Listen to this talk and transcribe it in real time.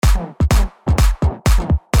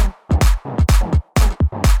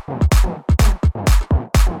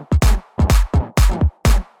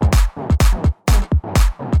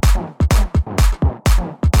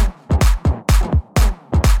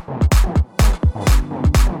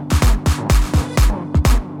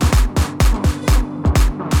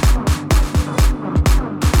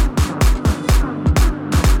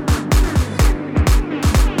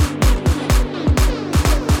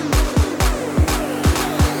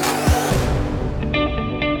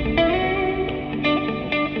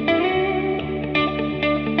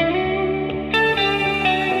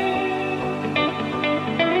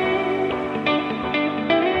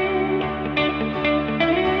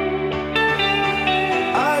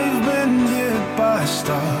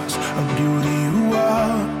a beauty you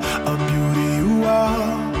are, a beauty you are.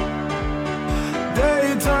 Day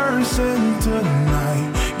turns into night.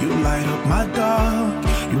 You light up my dark,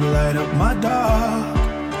 you light up my dark.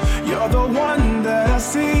 You're the one that I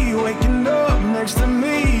see waking up next to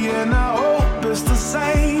me, and I hope it's the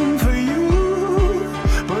same for you.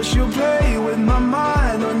 But you play with my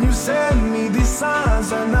mind when you send me these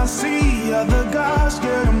signs, and I see other guys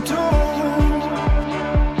get them too.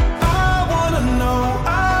 I wanna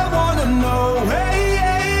know, hey,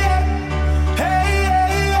 hey, hey, hey,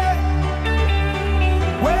 hey, hey.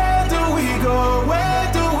 Where do we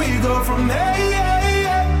go from there? Hey,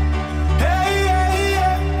 hey, hey,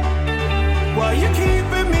 hey. Why you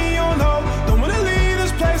keeping me on hold? Don't wanna leave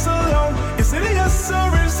this place alone. Is it a yes or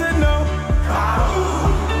is it no?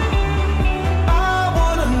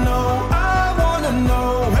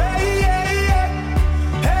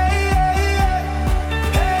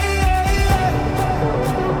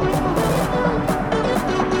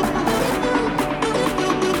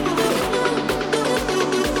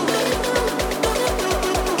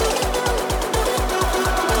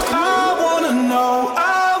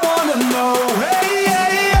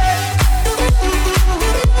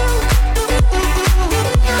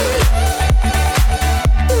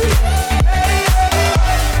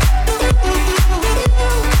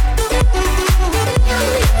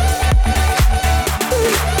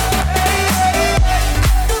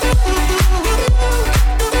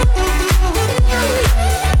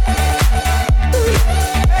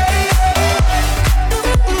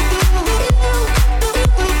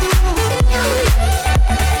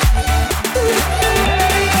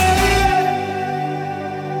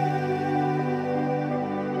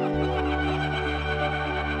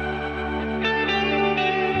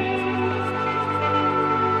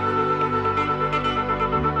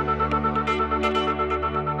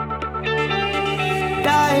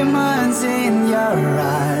 Diamonds in your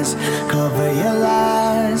eyes, cover your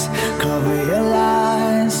lies, cover your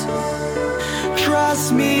lies.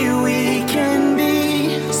 Trust me, we can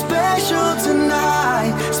be special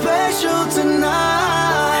tonight, special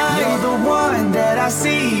tonight. You're the one that I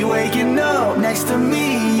see waking up next to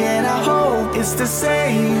me, and I hope it's the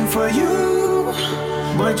same for you.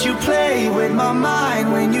 But you play with my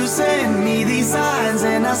mind when you send me these signs,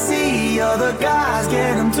 and I see other guys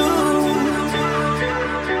get them too.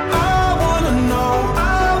 I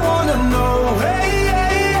wanna know, hey,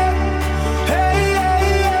 hey, hey,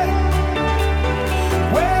 hey, hey.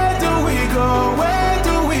 Where do we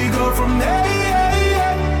go from there? Hey,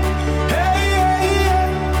 hey, hey.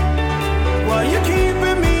 Why you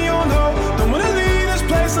keeping me on hold? Don't wanna leave this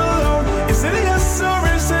place alone. Is it a yes or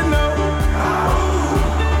is it no?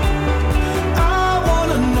 I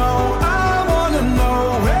wanna know,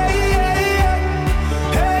 hey, hey,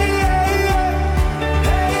 hey, hey,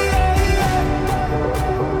 hey, hey, hey.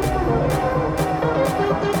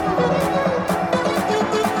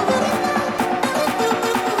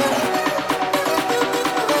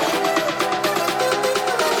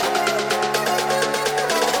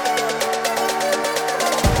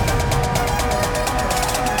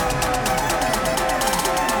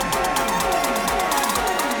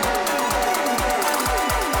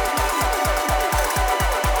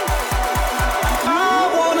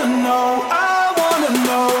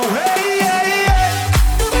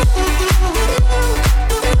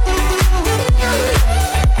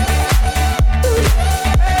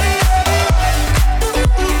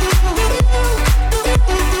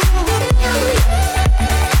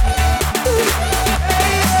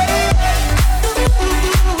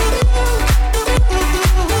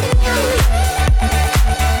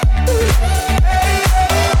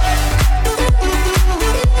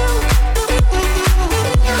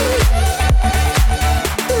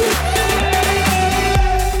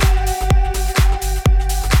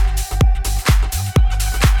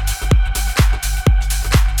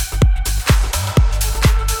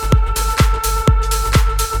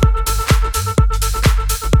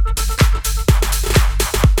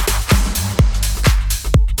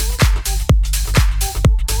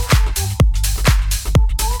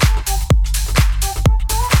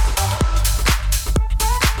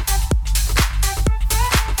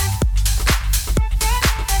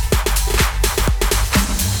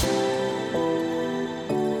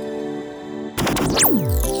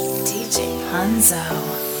 Hanzo.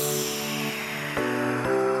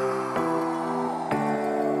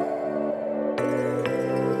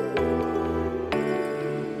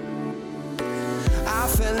 I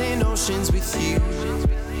fell in oceans with you.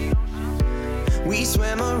 We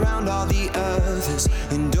swam around all the others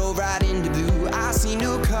and dove right into blue. I see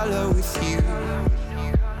no color with you.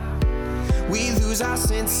 We lose lose our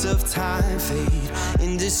sense of time, fade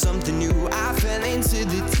into something new. I fell into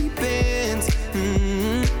the deep end.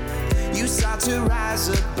 You start to rise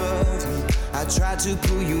above me. I tried to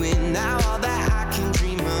pull you in. Now all that I can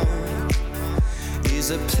dream of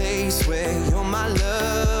is a place where you're my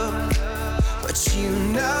love. But you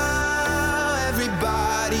know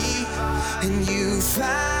everybody, and you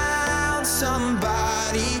found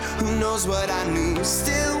somebody who knows what I knew.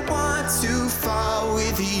 Still want to fall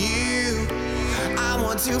with you. I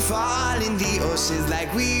want to fall in the oceans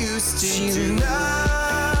like we used to. You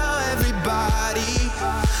know everybody,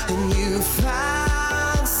 and you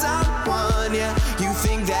found someone, yeah. You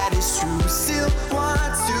think that it's true. Still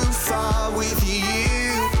want to fall with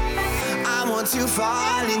you. I want to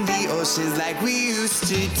fall in the oceans like we used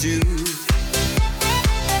to do.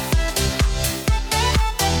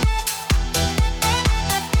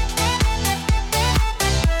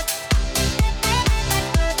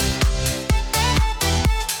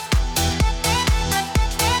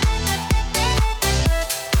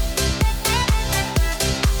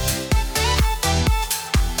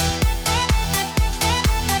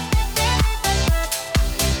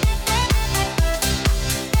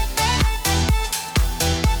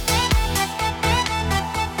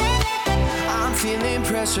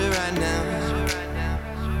 Pressure right now.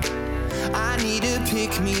 I need to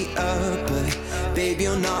pick me up, but baby,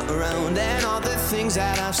 you're not around. And all the things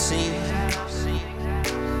that I've seen,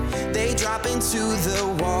 they drop into the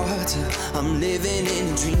water. I'm living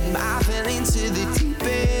in a dream. I fell into the deep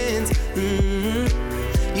end.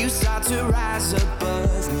 You start to rise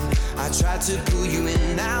above me. I tried to pull you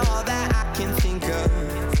in. Now all that I can think of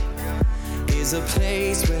is a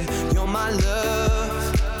place where you're my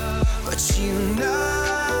love. But you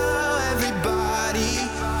know everybody,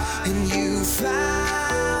 and you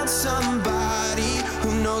found somebody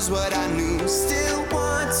who knows what I knew. Still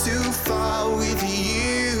want to fall with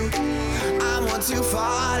you. I want to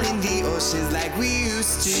fall in the oceans like we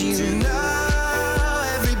used to. You know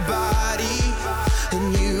everybody,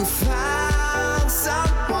 and you found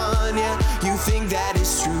someone, yeah. You think that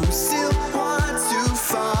it's true. Still want to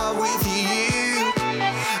fall with you.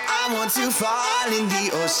 I want to fall in the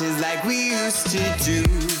oceans like we used to do.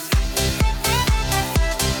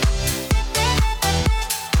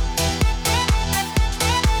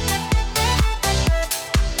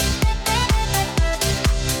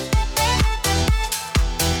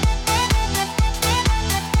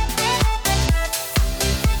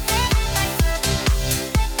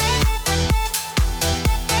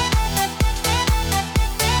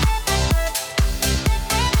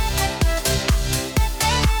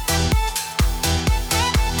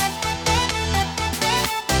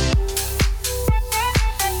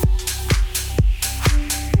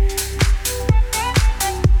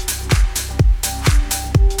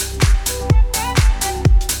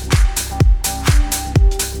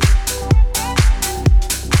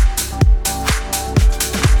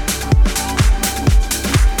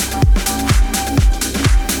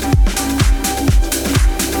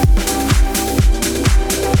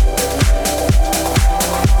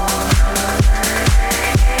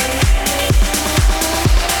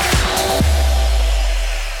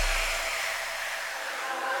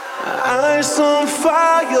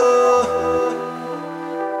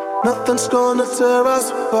 Nothing's gonna tear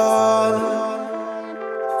us apart.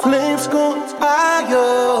 Flames going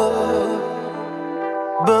higher,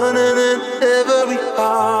 burning in every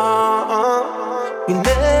heart. We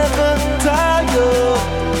never tire.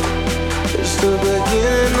 It's the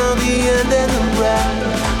beginning of the end and a brand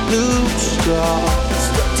new start.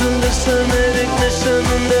 Start to listen and ignition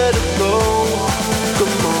and let it go.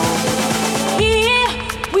 Come on.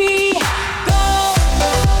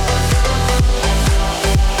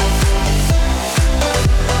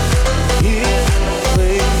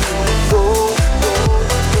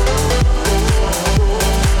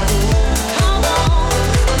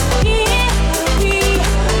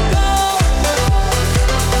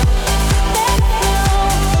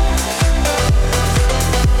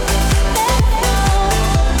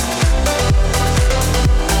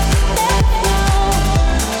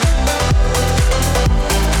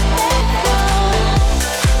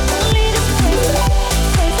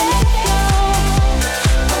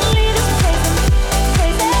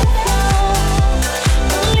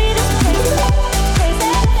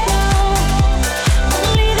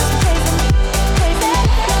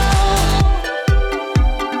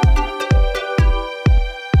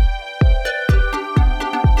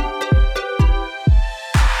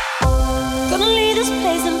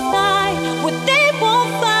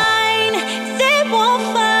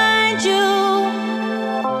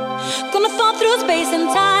 Space and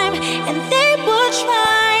time, and they would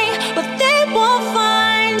try, but they won't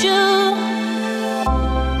find you.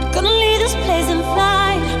 Gonna leave this place and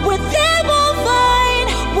fly where they won't find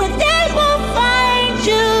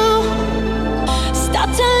you. Start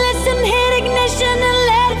to listen, hit ignition and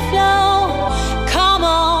let it flow. Come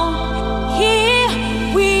on, here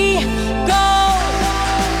we go.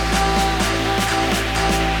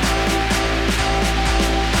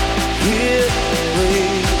 Here we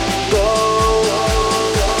go.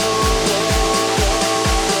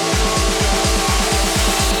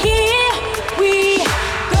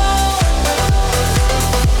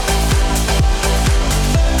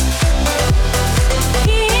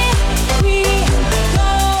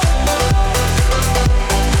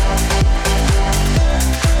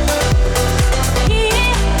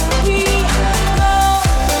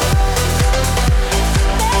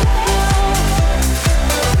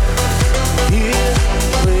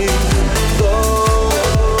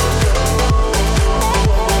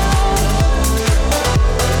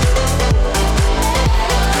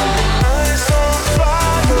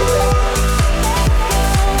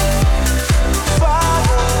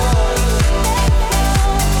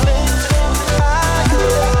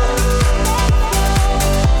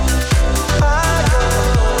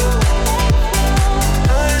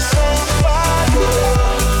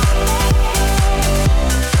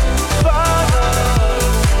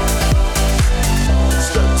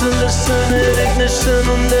 Ignition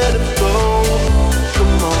and let it go.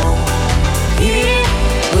 Come on. Here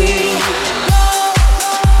we go.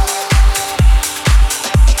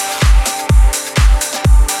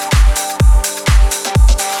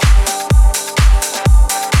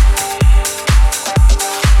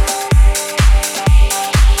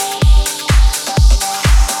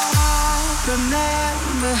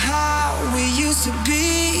 Remember how we used to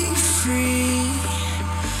be free.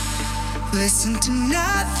 Listen to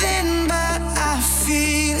nothing but our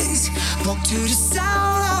feelings. Walk to the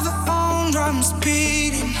sound of our own drums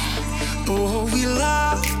beating. Oh, we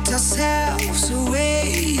locked ourselves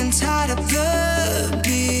away inside of the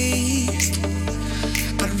beast.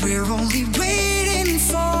 But we're only waiting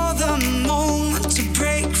for the moment to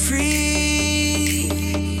break free.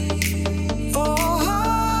 Oh,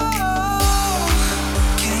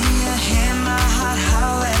 can you hear my heart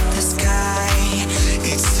howl at the sky?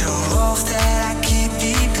 It's the wolf that I keep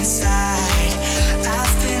deep inside.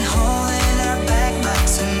 I've been holding her back, but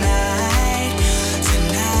tonight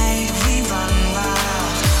we run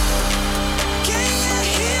wild. Can you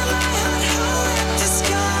hear my heart howl at the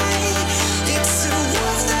sky? It's the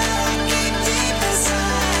wolf that I keep deep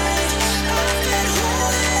inside. I've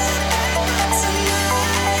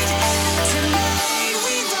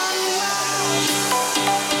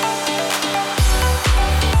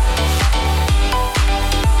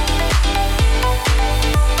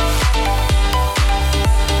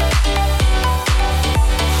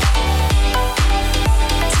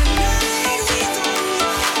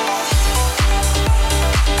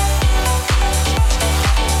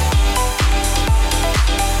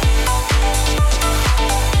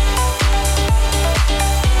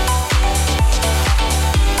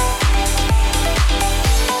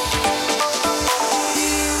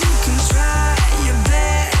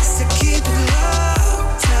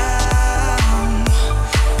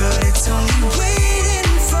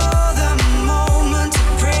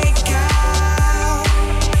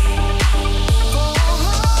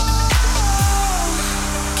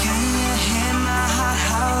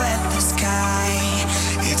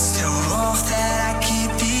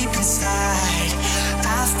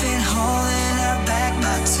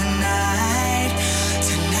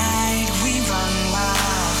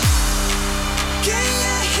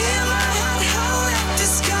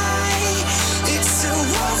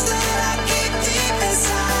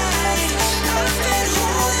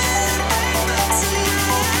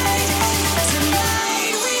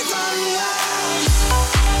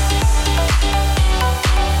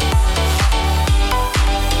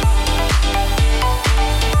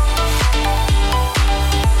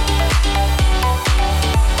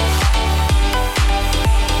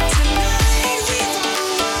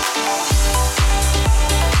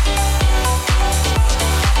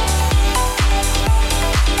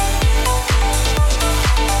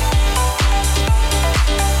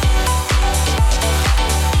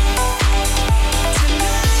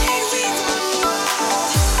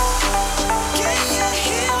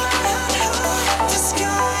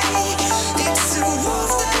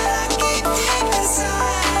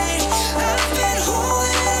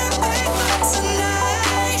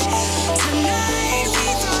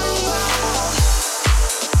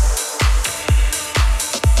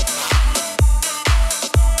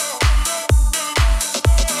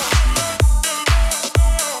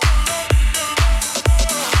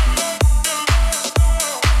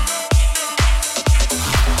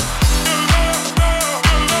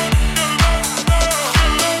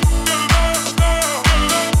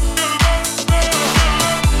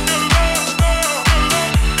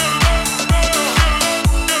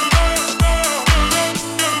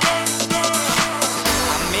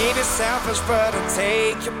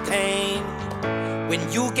pain. When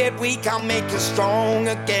you get weak, I'll make you strong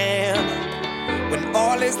again. When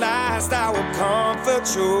all is lost, I will comfort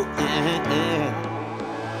you.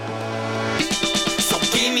 So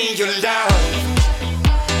give me your love,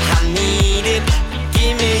 I need it.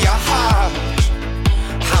 Give me your heart,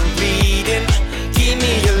 I'm bleeding. Give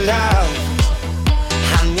me your love,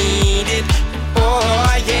 I need it.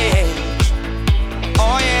 Oh yeah,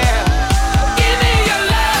 oh yeah. Give me your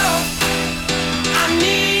love, I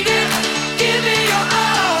need it. Give me your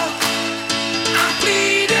all, I'm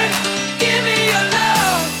bleeding. Give me your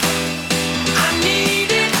love, I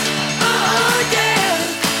need it. Oh yeah.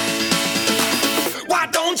 Why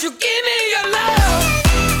don't you give me your love?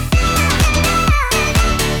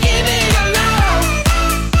 Give me your love.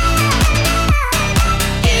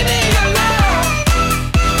 Give me your love.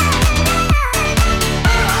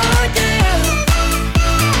 Oh yeah.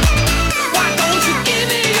 Why don't you give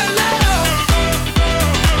me your love?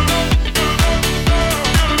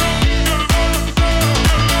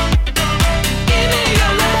 Give me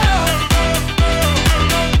your love.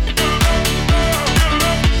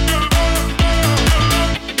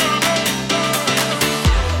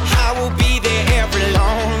 I will be there every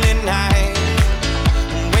lonely night.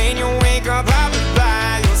 When you wake up, I'll be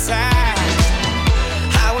by your side.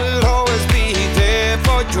 I will always be there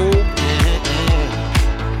for you.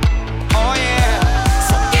 Oh yeah.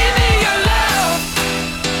 So give me your love,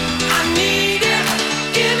 I need it.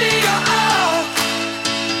 Give me your all,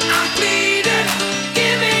 I'm bleeding.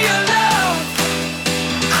 Give me your love,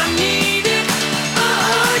 I need it.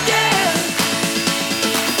 Oh yeah.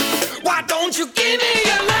 Why don't you give me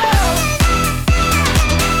your love?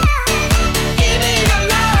 Give me your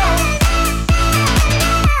love.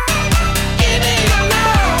 Give me your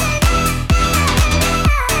love.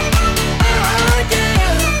 Oh yeah.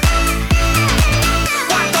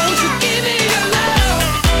 Why don't you give me your love?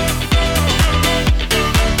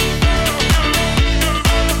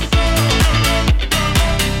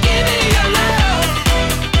 Give me your love.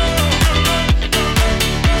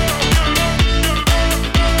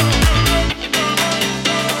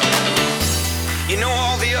 You know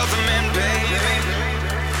all the other men, baby,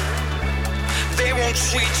 they won't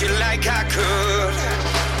treat you like I could.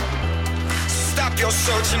 Stop your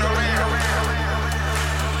searching around.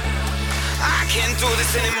 I can't do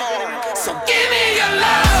this anymore. So give me your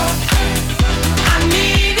love, I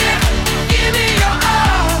need it. Give me your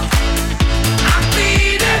all, I'm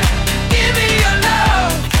bleeding. Give me your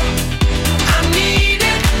love, I need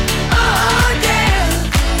it. Oh yeah.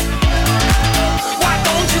 Why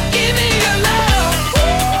don't you give me your love?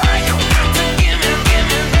 You got to give me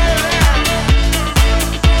love.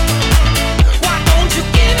 Why don't you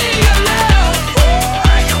give me your love?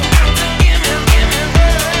 You got to give me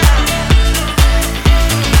love.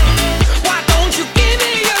 Why don't you give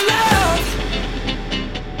me your love?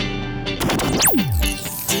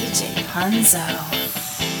 DJ Hanzo.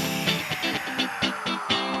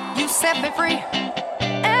 You set me free.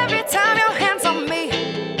 Every time your hands on me,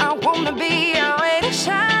 I wanna be your way to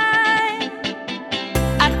shine.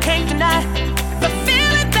 I can't deny the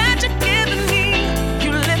feeling that you're giving me.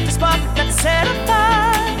 You lit the spark that set a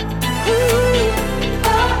fire. Ooh,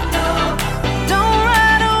 oh no. Don't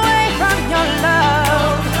run away from your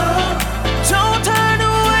love. Don't turn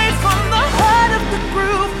away from the heart of the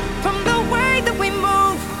groove, from the way that we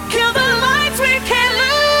move. Kill the lights we can't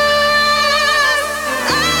lose.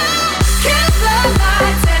 Kill the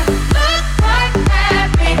lights and look right at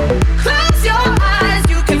me. Close your eyes,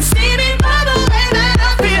 you can see me by the way that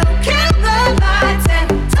I feel. Kill the lights and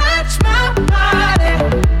touch my body.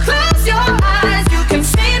 Close your eyes,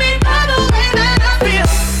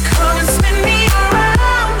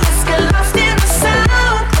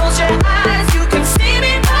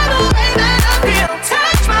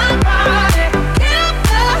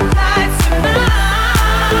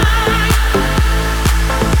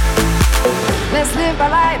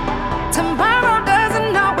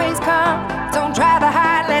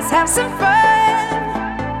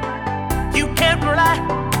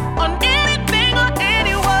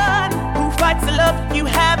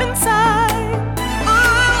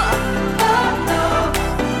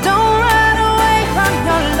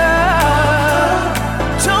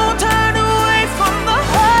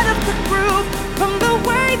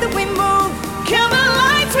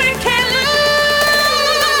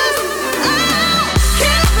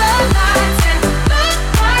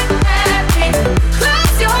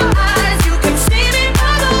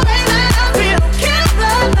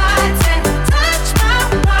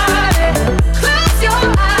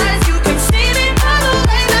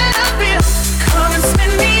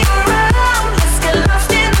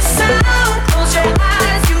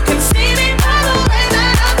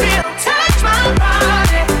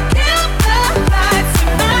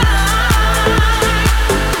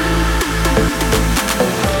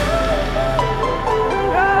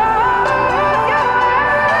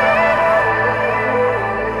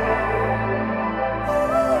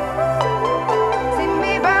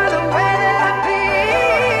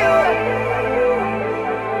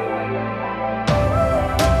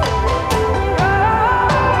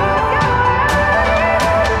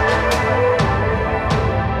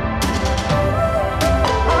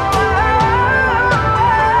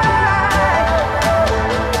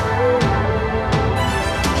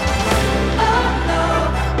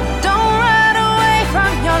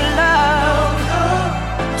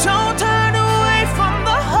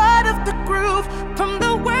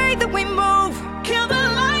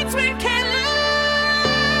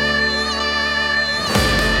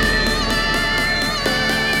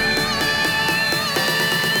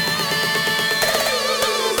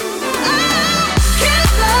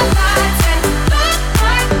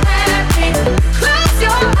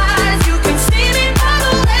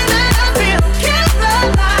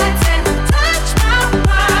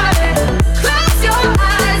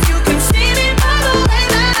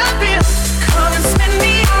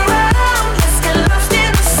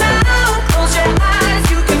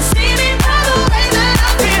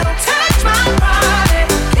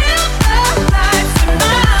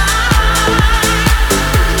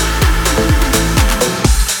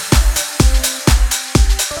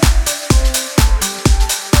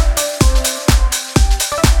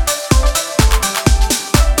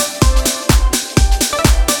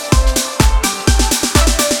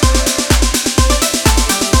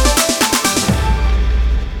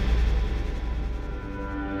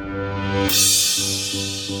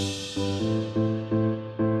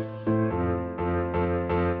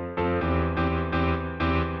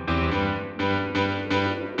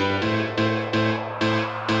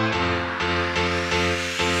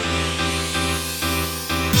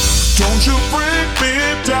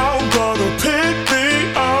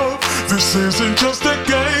 This isn't just a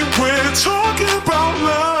game, we're talking about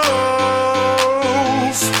love.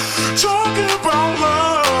 Talking about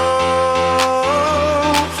love.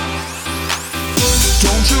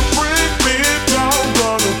 Don't you bring me down,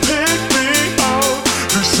 gonna pick me up.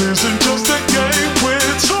 This isn't just a game,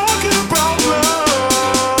 we're talking about love.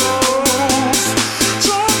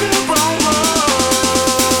 Talking about love.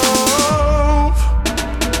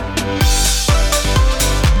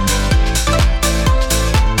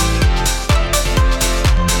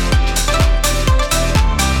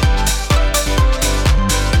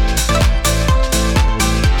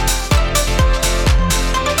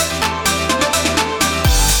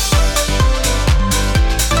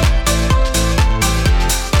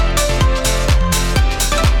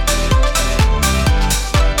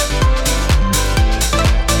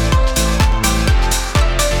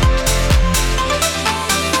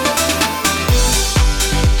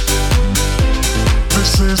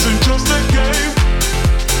 This isn't just a game.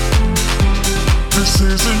 This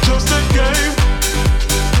isn't just a game.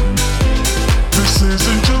 This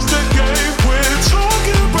isn't just a game. We're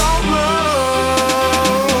talking about love.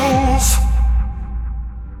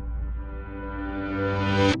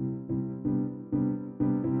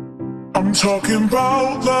 I'm talking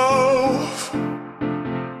about love.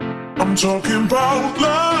 I'm talking about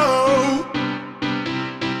love.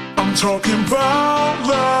 I'm talking about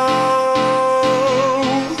love.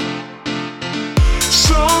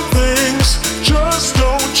 Some things just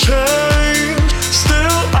don't change.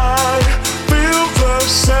 Still I feel the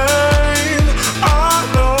same. I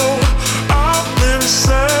know I've been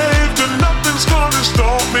saved and nothing's gonna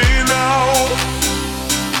stop me now.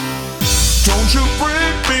 Don't you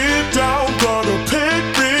bring me down, gotta pick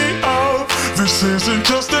me up. This isn't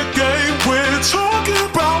just a game, we're talking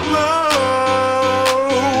about love.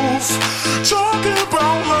 Talking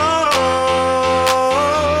about love.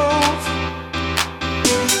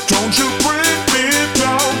 Don't you bring me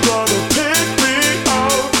down, gotta pick me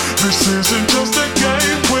up. This isn't just a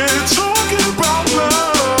game, we're talking about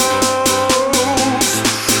love.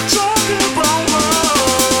 Talking about love.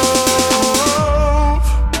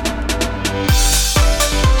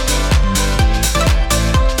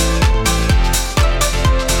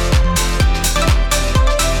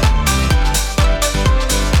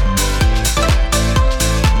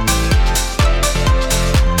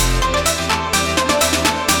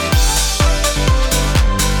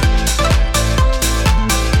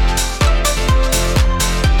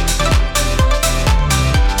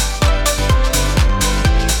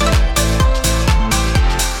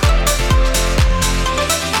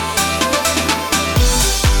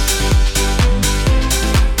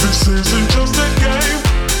 This isn't just a game.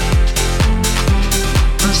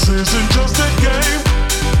 This isn't just a game.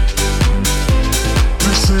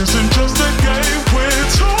 This isn't just a game. We're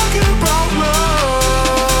talking about love.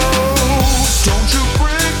 Don't you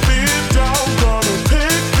bring me down, gotta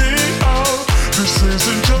pick me up. This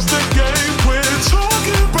isn't just a game. We're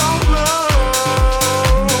talking about love.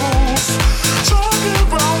 Talking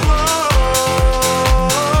about love.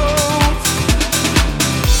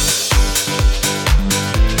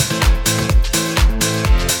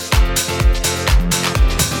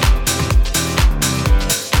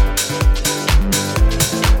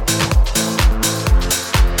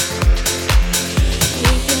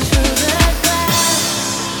 Peeking through the glass,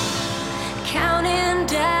 counting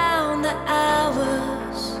down the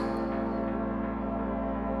hours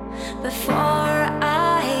before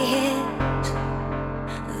I hit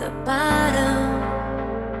the bottom.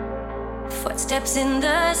 Footsteps in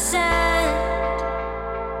the sand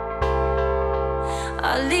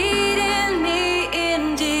are leading me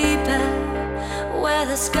in deeper, where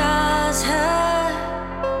the scars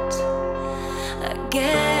hurt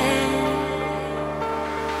again.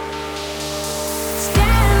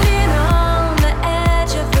 Standing on the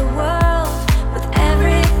edge of the world with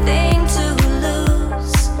everything to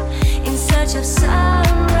lose, in search of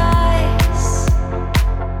sunrise,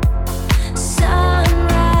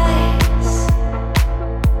 sunrise.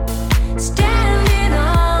 Standing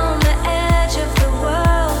on the edge of the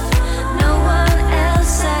world, no one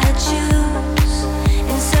else I choose,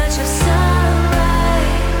 in search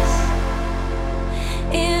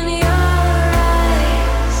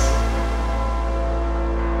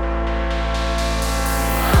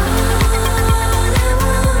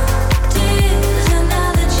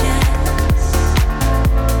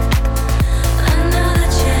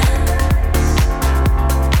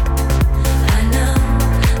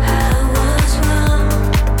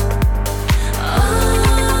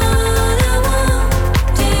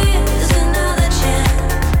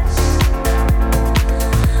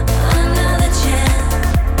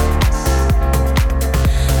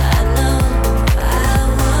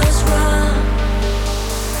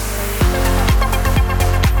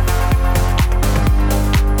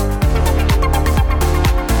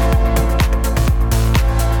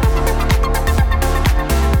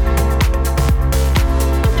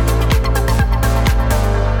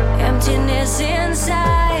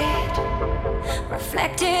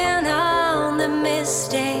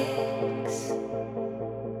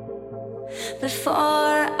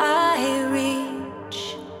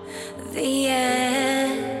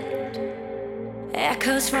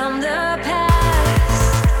Echoes from the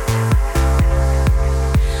past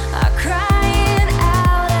are crying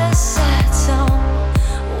out a sad song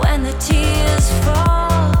when the tears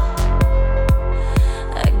fall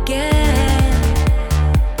again.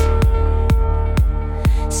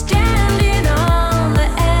 Standing on the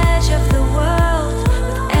edge of the world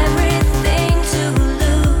with everything to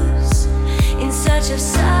lose in search of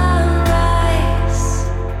sunrise.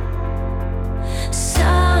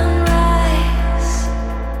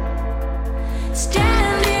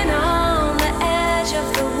 Standing on the edge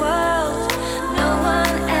of the world, no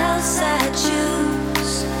one else I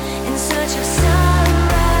choose in search of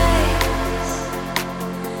sunrise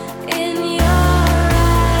in your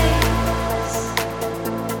eyes.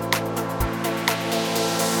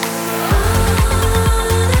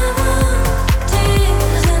 All I want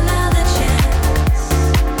is another chance,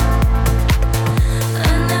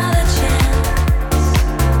 another chance.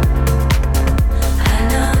 I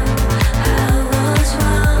know I was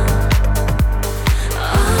wrong.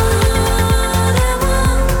 All I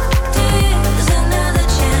want is another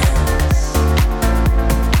chance,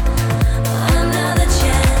 another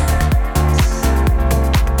chance.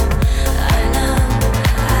 I know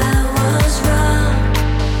I was wrong.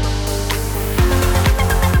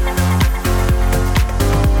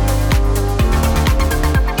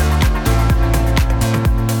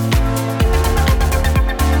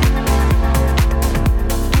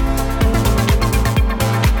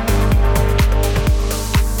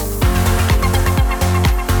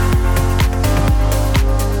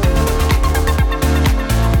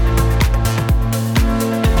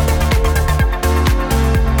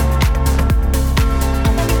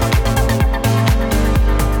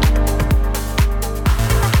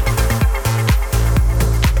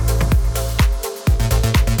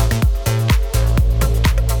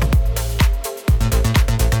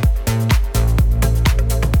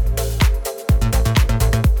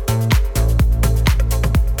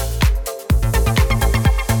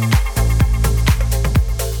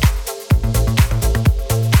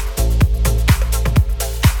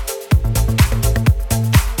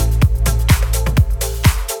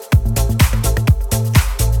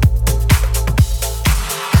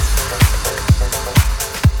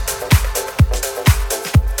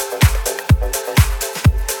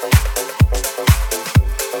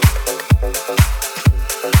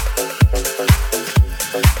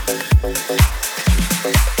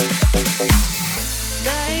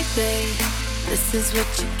 Baby, this is what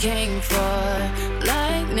you came for.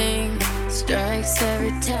 Lightning strikes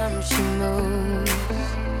every time she moves,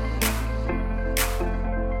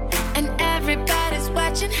 and everybody's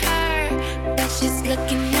watching her, but she's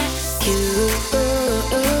looking at you.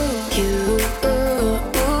 You,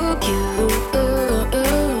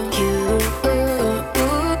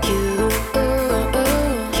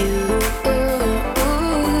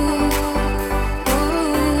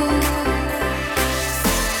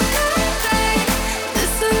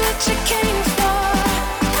 this is what you came for.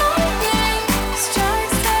 Lightning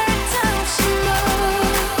strikes every time she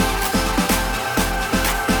moves,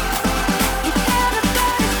 and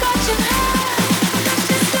everybody's watching her, but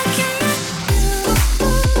she's looking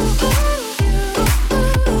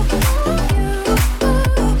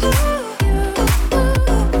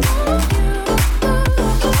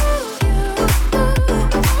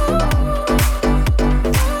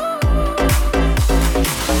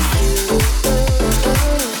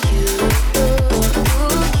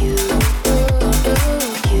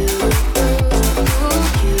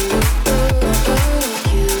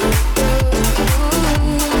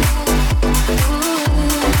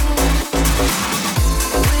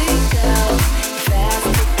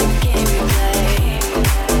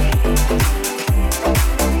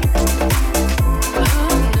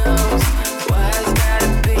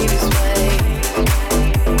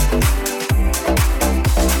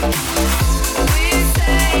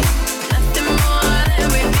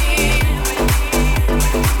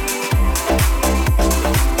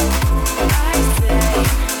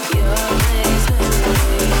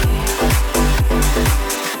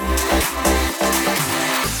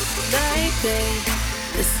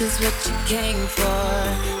this is what you came for.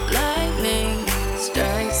 Lightning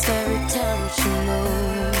strikes every time she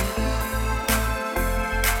moves.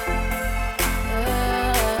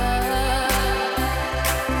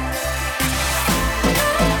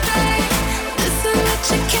 This is what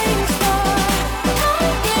you came for.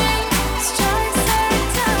 Lightning strikes every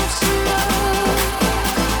time she moves,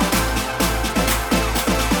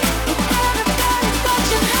 and everybody's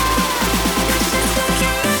watching her, but she's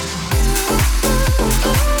looking at you.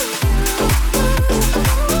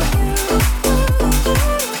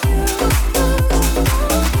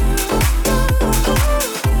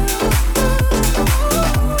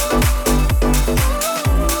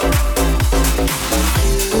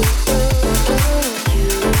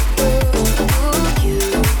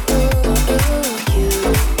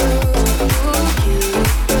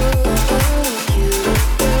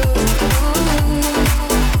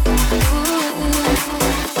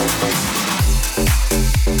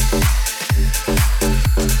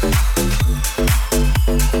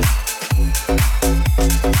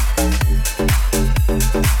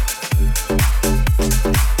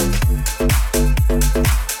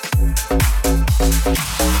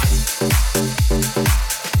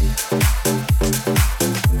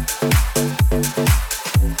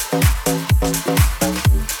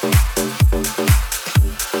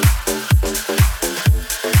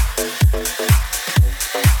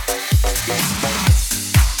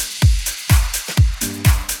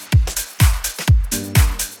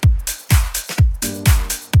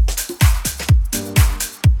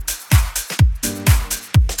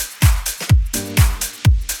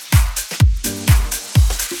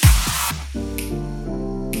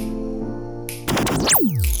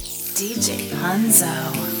 DJ Hanzo.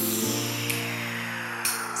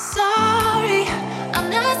 Sorry, I'm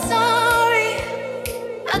not sorry.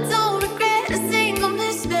 I don't regret a single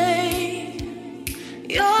mistake.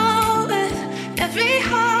 You're with every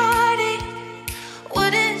heartache.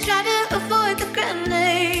 Wouldn't try to avoid the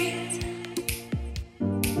grenades.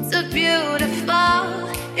 It's a beautiful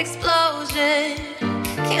explosion.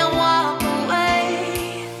 Can't walk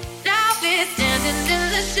away. Now we're standing in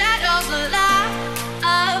the shadows alive.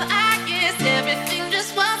 I guess everything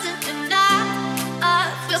just wasn't enough.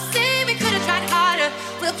 We'll see, we could have tried harder.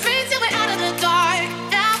 We'll pray till we're out of the dark.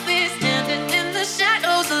 Now we're standing in the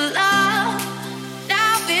shadows of love.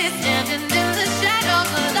 Now we're standing in the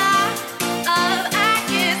shadows of love. I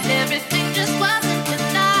guess everything just wasn't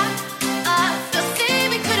enough. We'll see,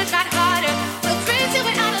 we could have tried harder. We'll pray till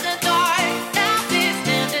we're out of the dark. Now we're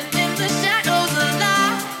standing in the shadows of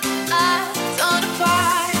love. Torn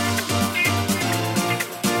apart.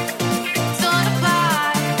 Torn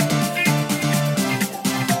apart.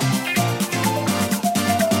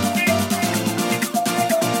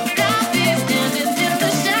 Now we're standing in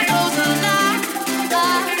the shadows of love.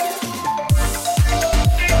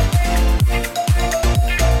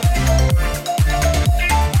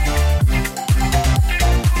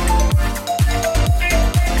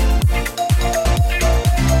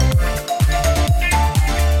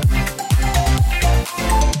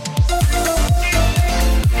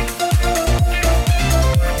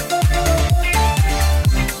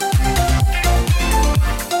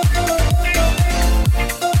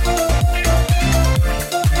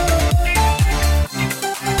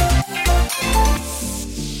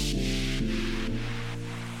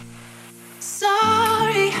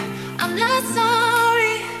 Sorry, I'm not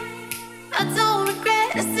sorry. I don't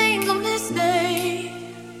regret a single mistake.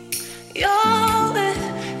 You're with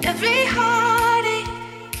every heartache.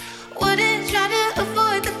 Wouldn't try to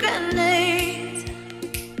avoid the grenades.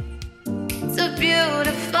 It's a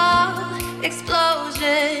beautiful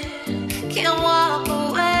explosion. Can't walk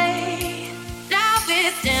away. Now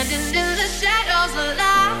we're standing in the shadows of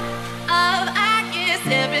love. I guess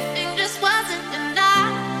everything just wasn't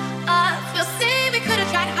enough. We'll see, we could have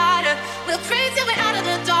tried harder. We'll pray till we're out of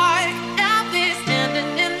the dark. Now we're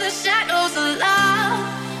standing in the shadows of love.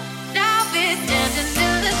 Now we're standing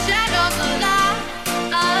in the shadows of love.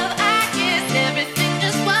 I guess everything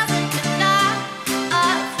just wasn't enough.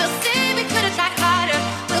 We'll see, we could have tried harder.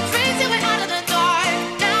 We'll pray till we're out of the dark.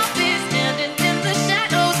 Now we're standing in the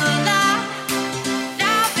shadows of love.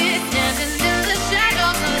 Now we're standing in the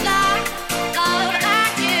shadows of love. I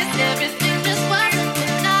guess everything just wasn't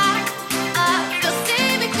enough. We'll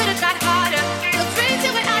see, we could have tried harder. We'll pray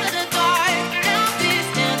till we're out of the dark. Now we're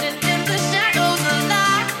standing in the shadows of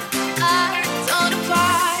love. Torn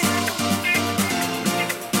apart.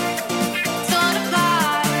 Torn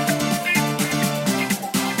apart.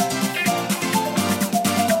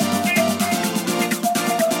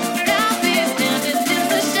 Now we're standing in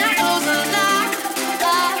the shadows of love.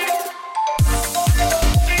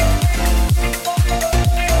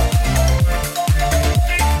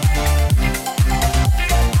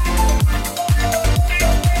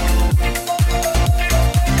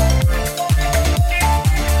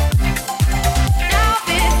 Now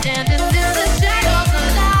we're standing in the shadows of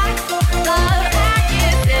love. I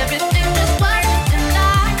guess everything just wasn't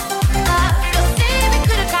enough. We'll see, we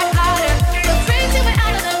could have tried harder. We'll pray till we're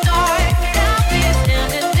out of the dark. Now we're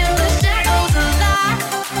standing in the shadows of love.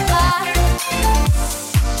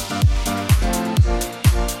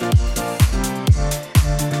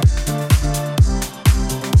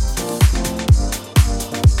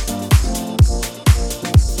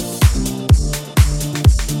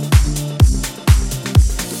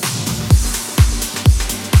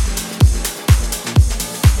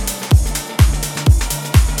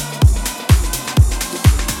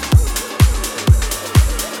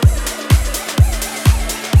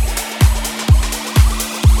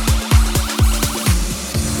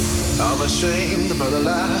 I'm ashamed of all the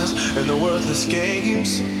lies and the worthless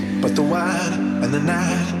games, but the wine and the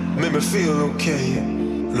night made me feel okay.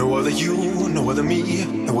 No other you, no other me,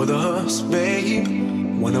 no other us, babe.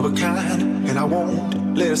 One of a kind, and I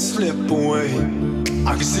won't let it slip away.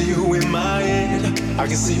 I can see you in my head, I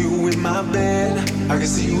can see you in my bed. I can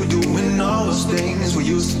see you doing all those things we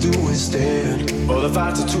used to do instead. All the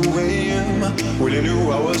fights at 2 a.m. when you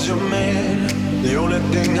knew I was your man. The only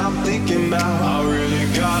thing I'm thinking about, I really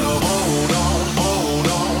gotta hold on, hold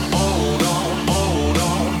on, hold on, hold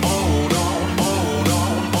on, hold on, hold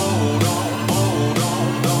on, hold on, hold on,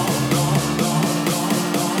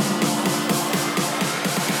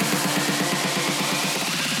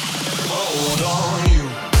 hold on you.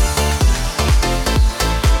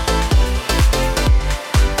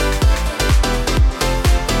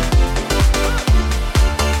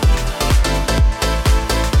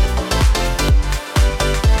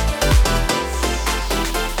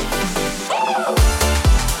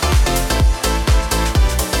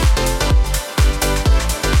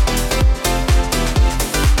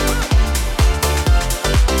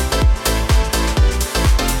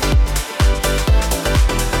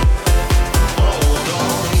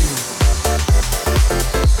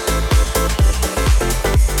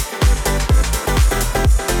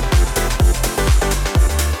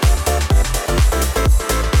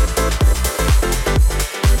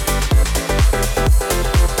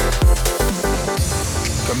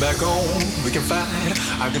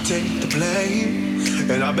 can take the blame,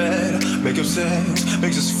 and I bet make up sense,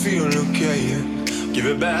 makes us feel okay. Give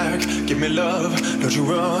it back, give me love, don't you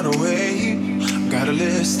run away. Got a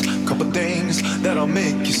list, couple things that'll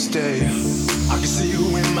make you stay. I can see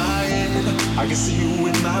you in my head, I can see you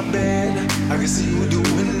in my bed, I can see you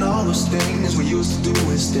doing all those things we used to do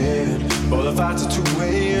instead. All the fights at 2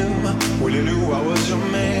 a.m. when you knew I was your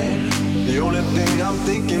man. The only thing I'm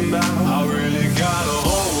thinking about, I really gotta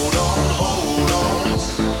hold on, hold on.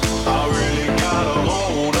 I really gotta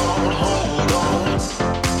hold on, hold on.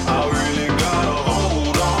 I really gotta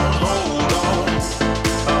hold on, hold on.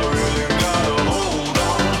 I really gotta hold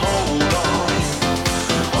on, hold on.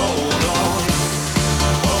 Hold on,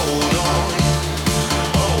 hold on,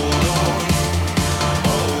 hold on,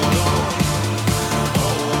 hold on,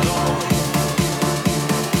 hold on.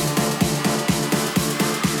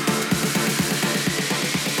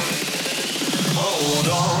 Hold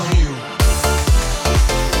on, you.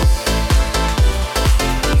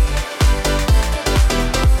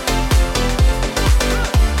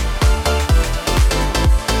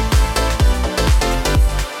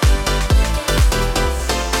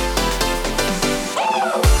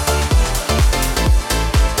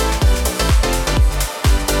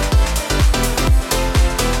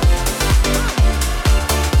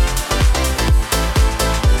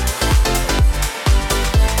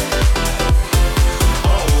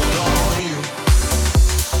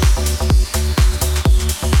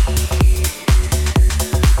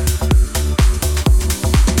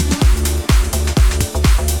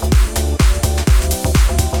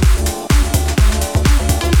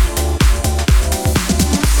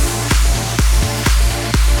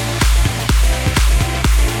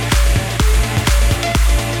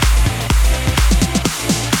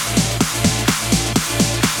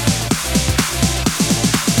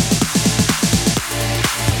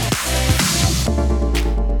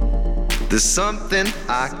 There's something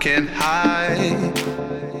I can't hide.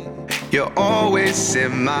 You're always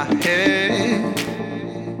in my head.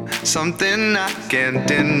 Something I can't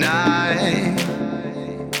deny.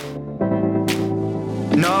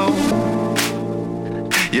 No,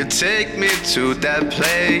 you take me to that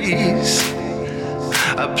place,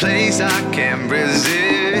 a place I can't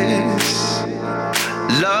resist.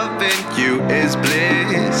 Loving you is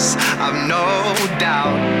bliss, I've no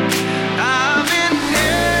doubt. I'm in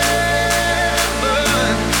heaven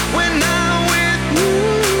when I'm with you.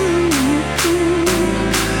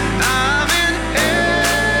 I'm in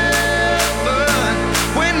heaven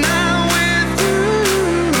when I'm with you.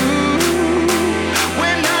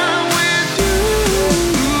 When I'm with you.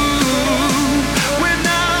 When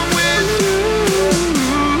I'm with you.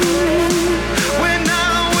 When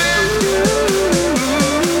I'm with you.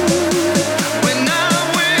 When I'm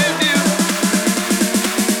with you.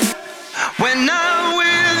 When I'm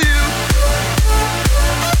with you.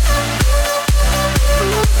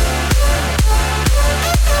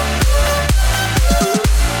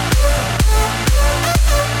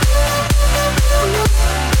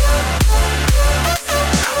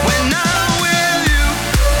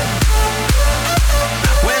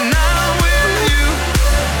 When I'm with you. When I'm with you.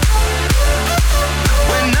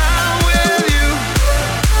 When I'm with you.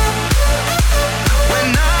 When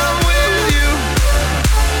I'm with you.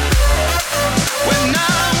 When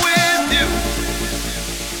I'm with you.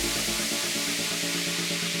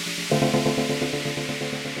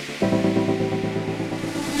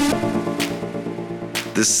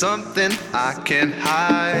 There's something I can't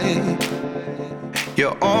hide.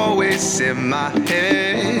 You're always in my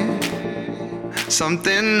head.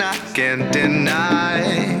 Something I can't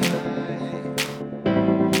deny.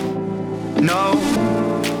 No,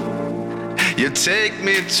 you take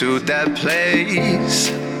me to that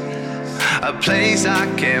place, a place I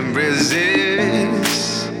can't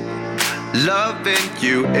resist. Loving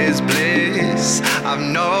you is bliss, I've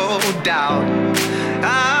no doubt.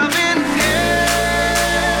 I'm in heaven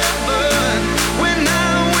when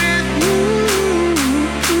I'm with you.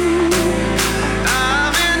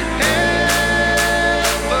 I'm in heaven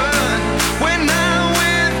when I'm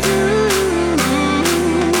with you.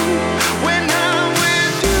 When I'm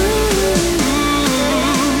with you.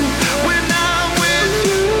 When I'm with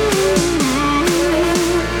you.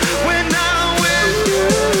 When I'm with you.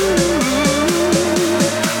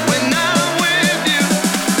 When I'm with you.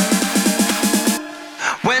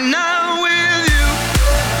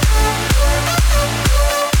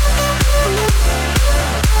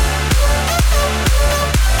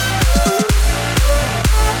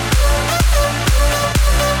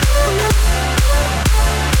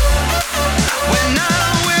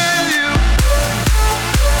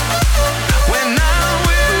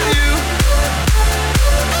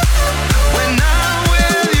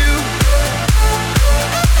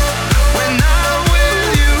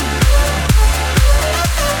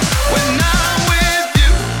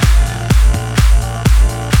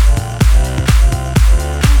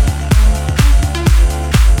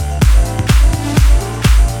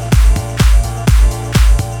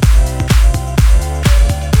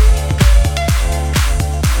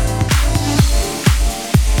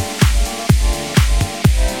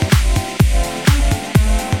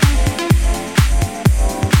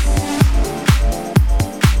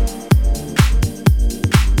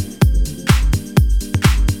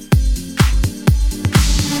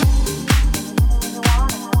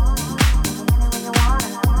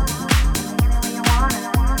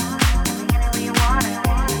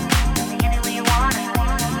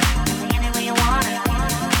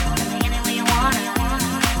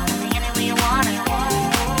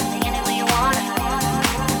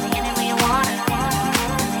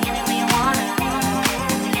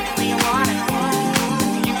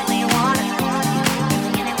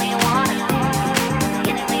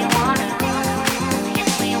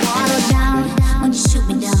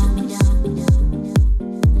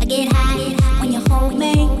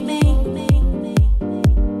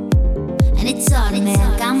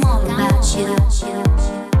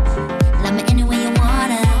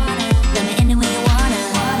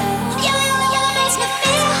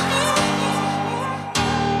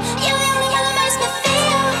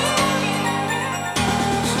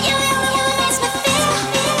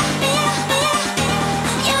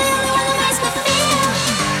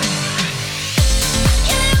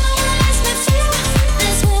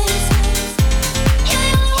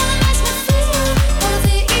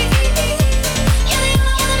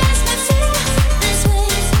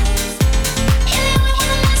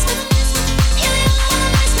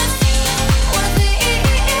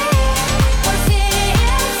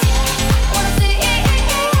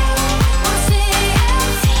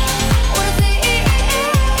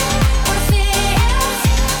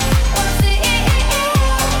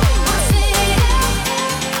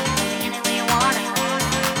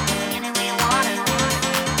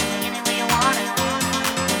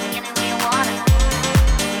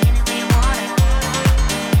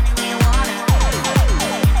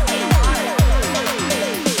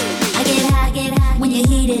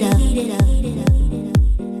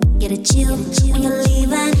 get a chill when you're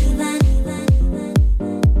leaving.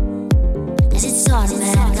 Cause it's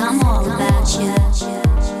automatic, I'm all about you.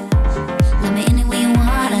 Let me any way you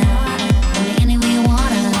wanna. Let me any way you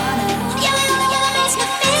wanna. You makes me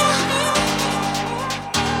feel.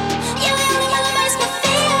 You makes me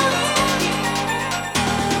feel.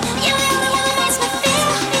 You makes me feel. You makes me feel. You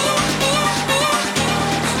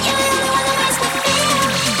makes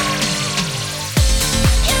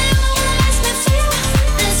me feel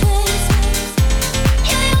this way. You makes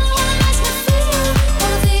me feel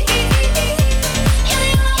all the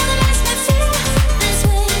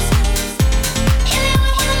You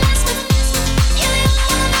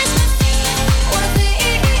makes me feel this way. You makes me what the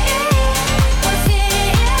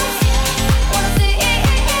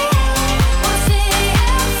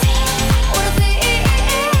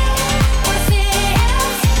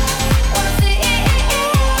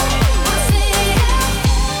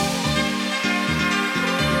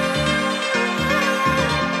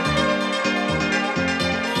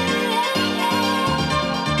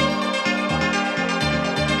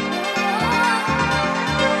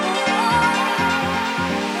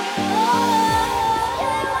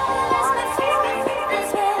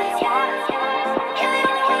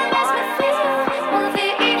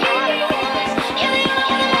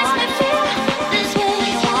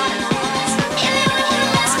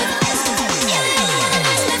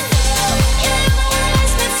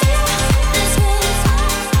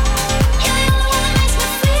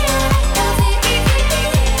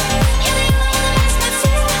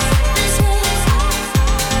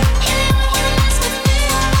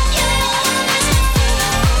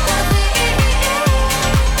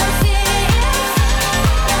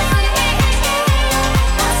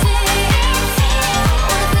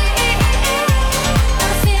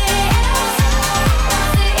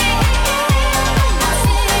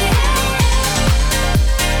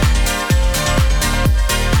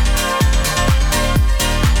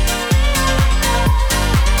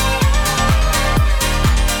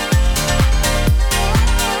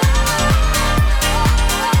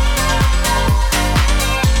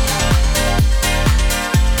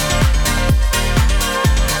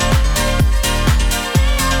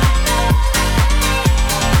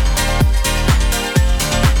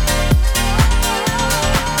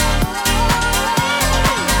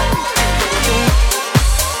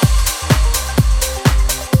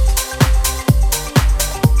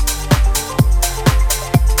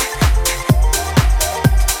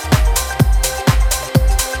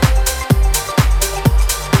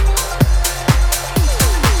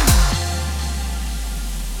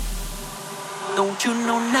Don't you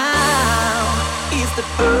know now is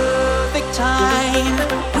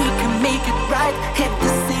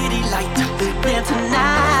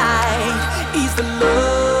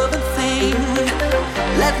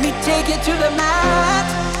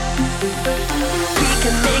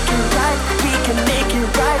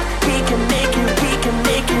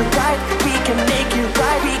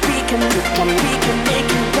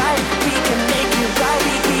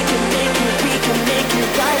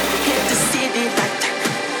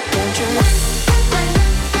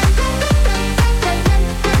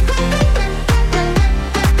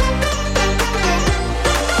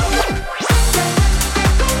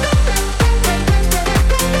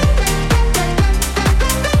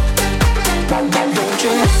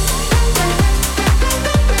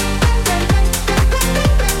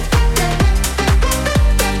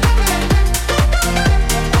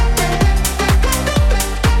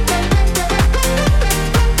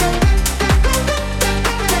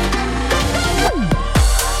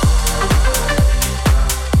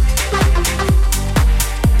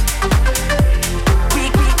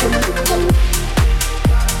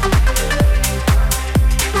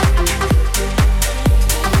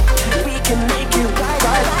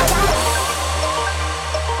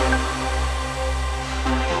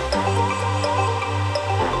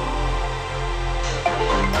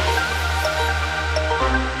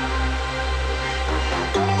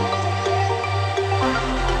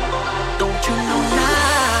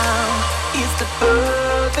the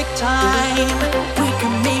perfect time? We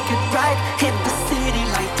can make it right, hit the city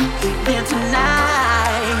light. Then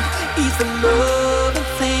tonight is the loving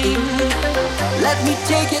thing. Let me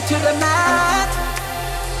take you to the mat.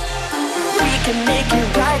 We can make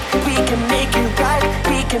it right, we can make it right,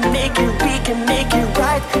 we can make it, we can make it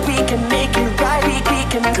right, we can make it right, we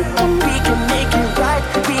can make it right,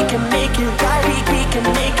 we can make it right, we can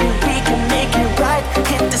make it, we can make it right.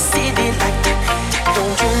 Hit the city light,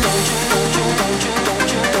 don't you know?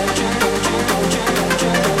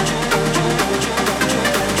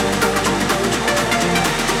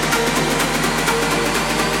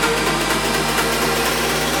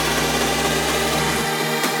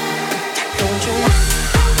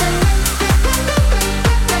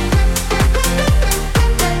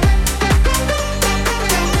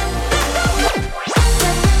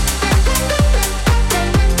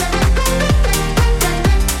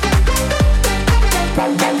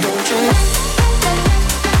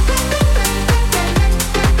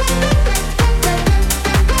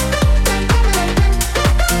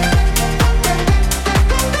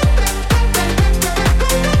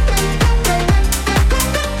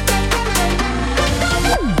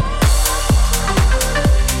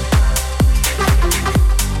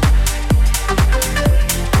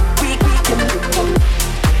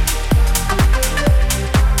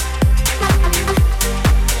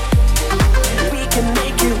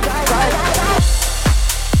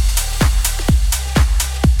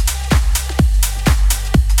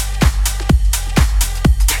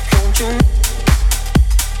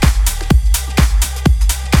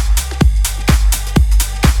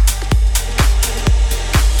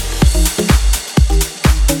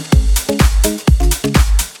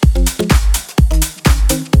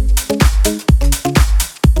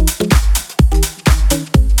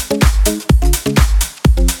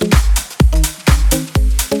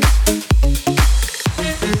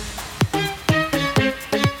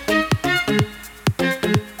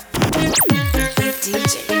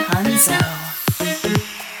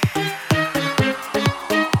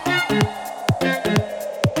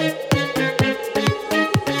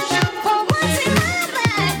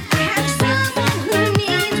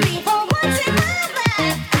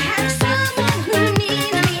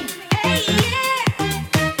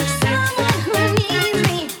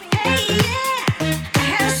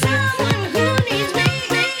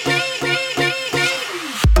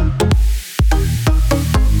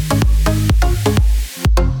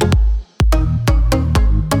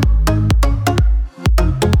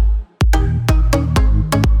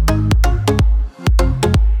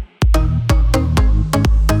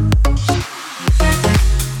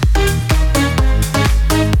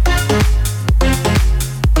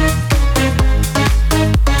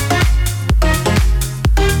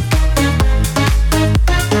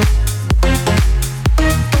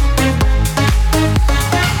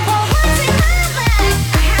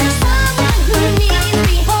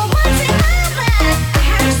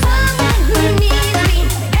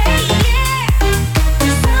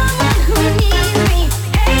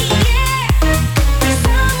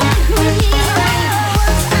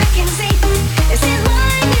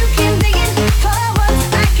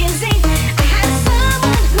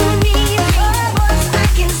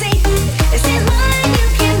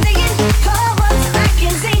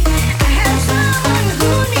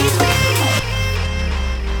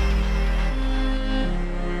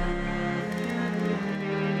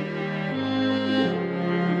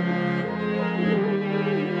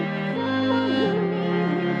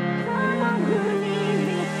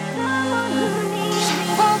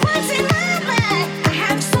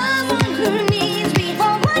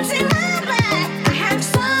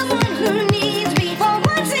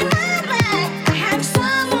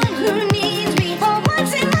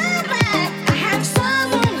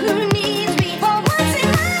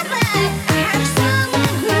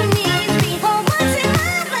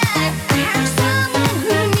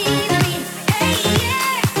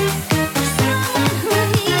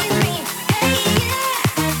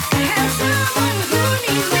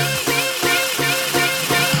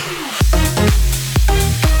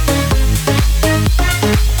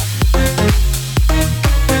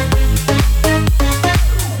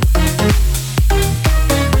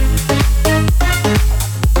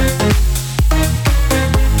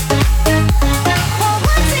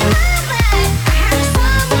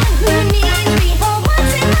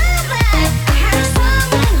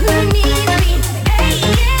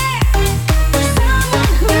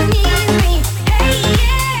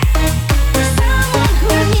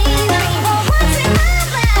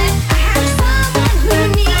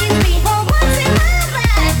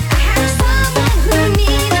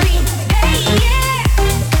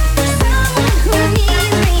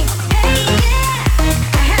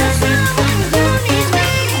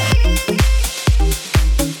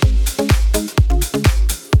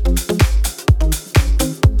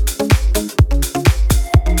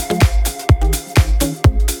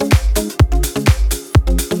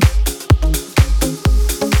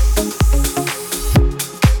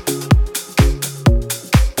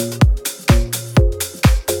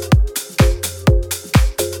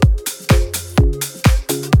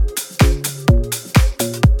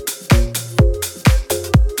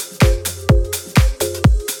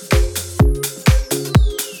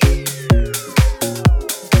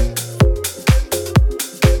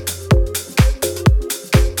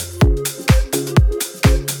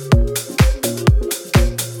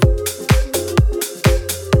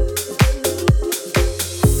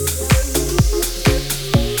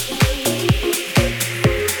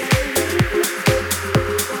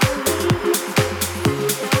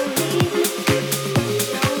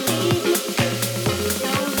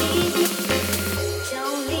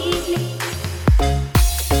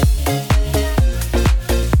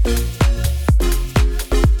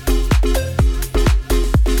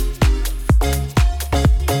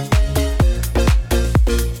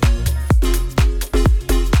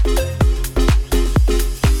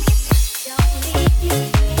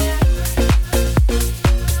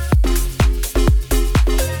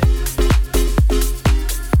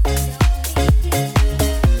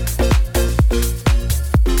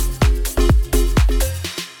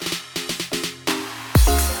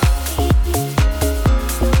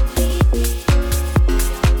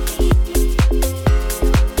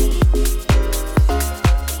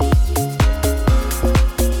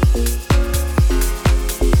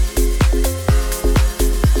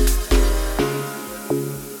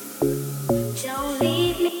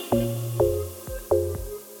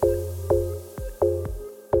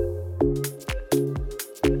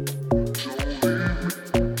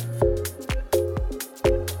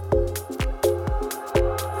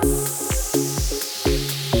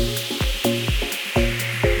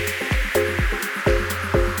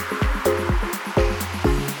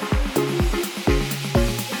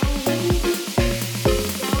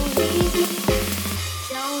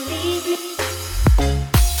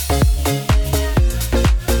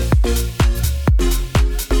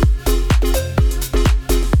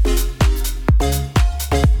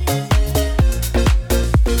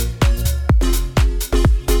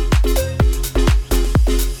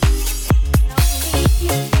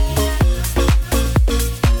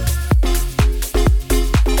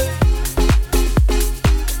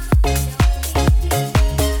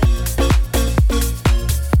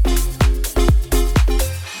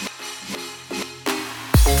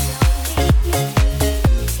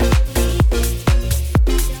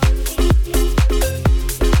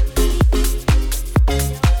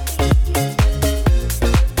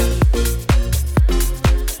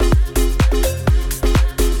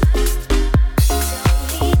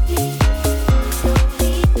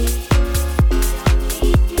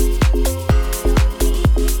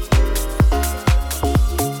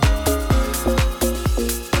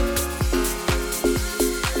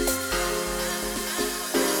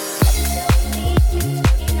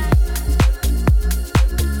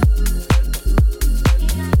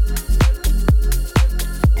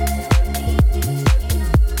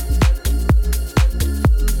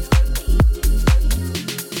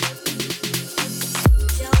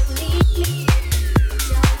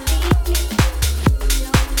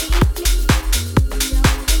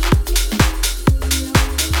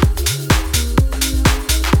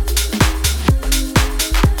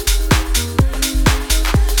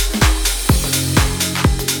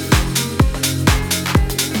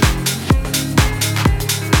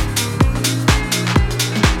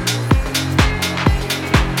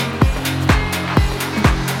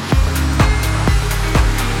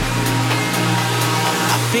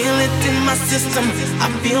 feel it in my system. I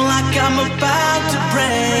feel like I'm about to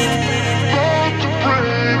break.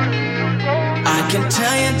 I can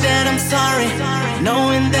tell you that I'm sorry,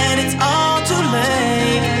 knowing that it's all too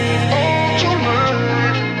late.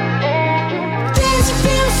 This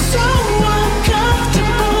feels so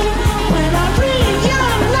uncomfortable when I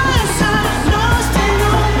realize I lost it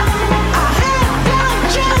all. I had one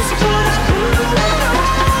chance, but I blew it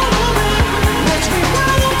all. Let's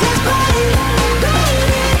rewind this body,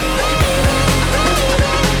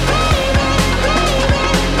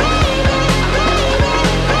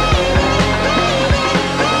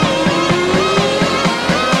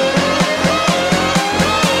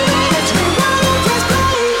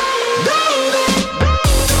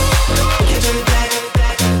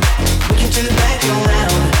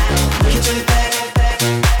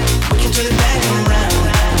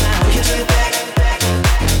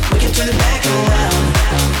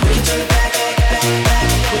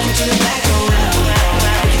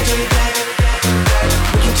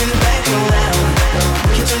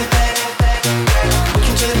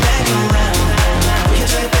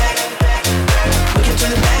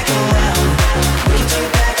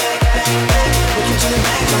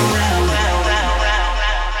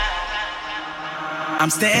 I'm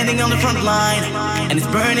standing on the front line, and it's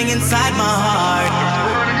burning inside my heart.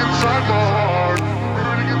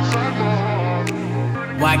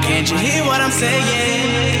 Why can't you hear what I'm saying?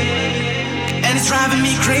 And it's driving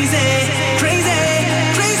me crazy, crazy,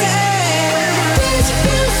 crazy. This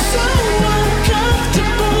feels so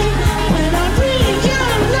uncomfortable when I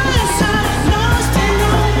realize I lost it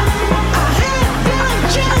all. I had one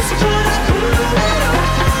chance, but I blew it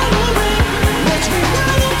all away. Let's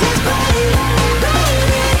rewind this body.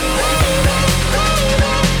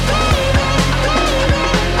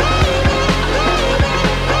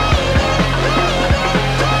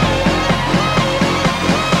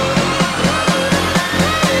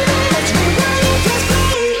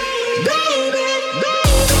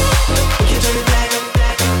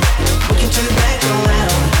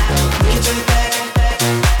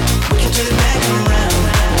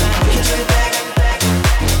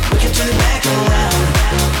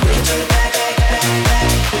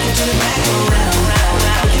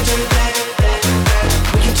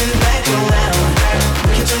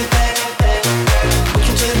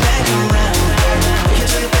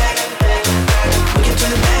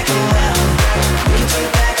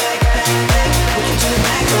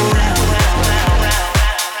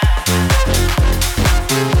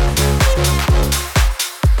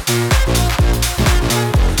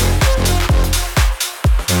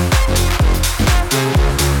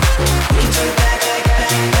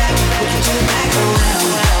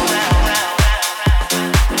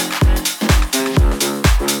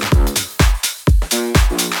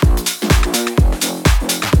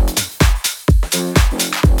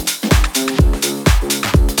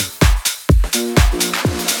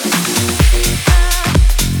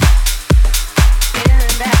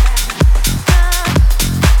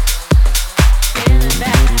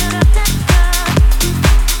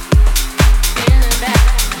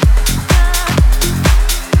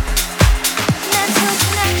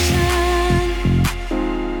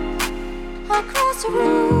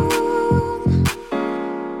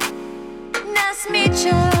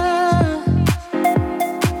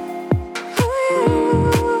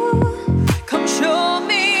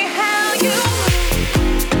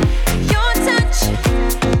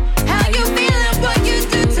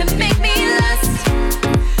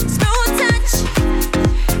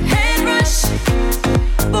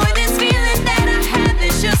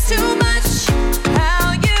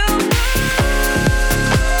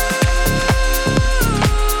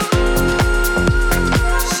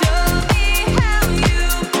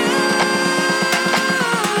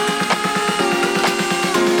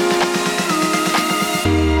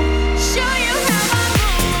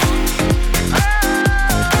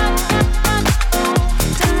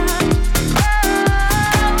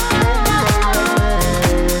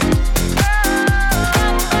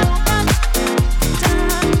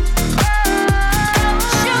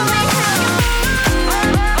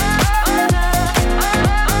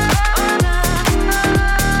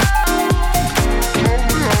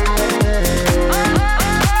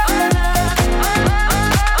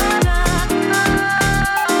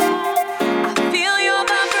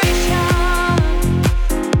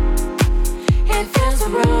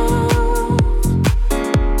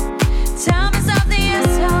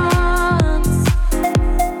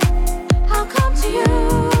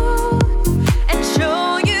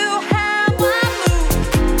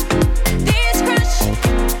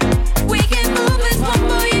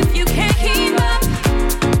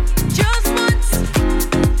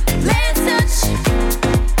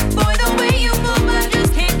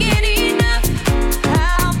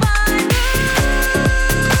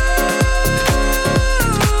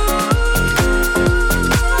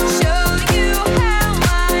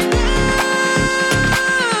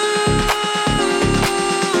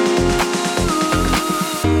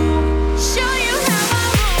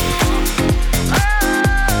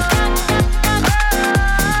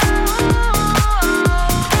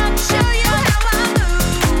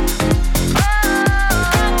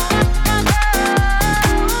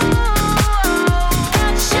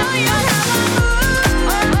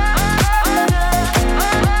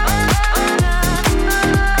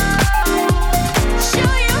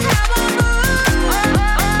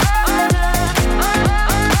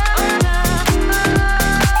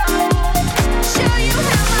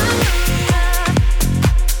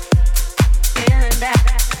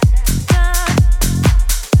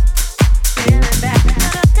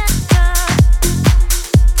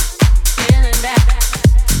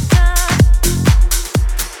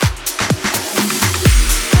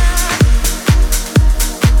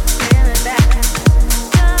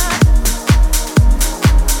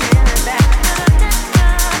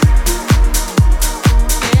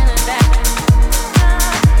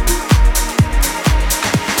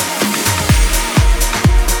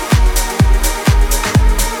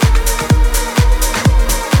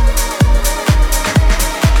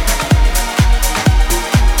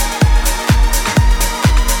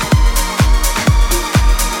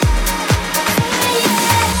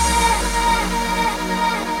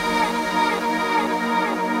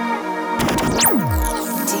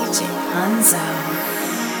 DJ Hanzo.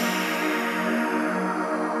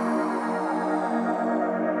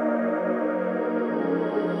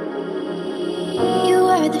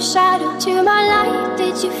 The shadow to my light,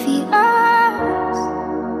 did you feel us?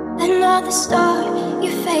 Another star,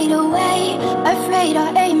 you fade away. Afraid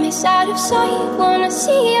our aim is out of sight. Wanna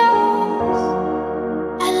see us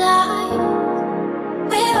alive.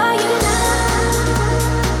 Where are you now?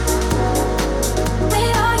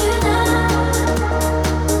 Where are you now?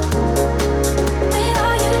 Where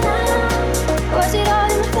are you now? Was it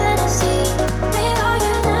all in fantasy? Where are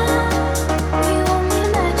you now? Were you only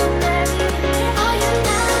imaginary? Where are you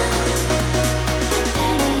now?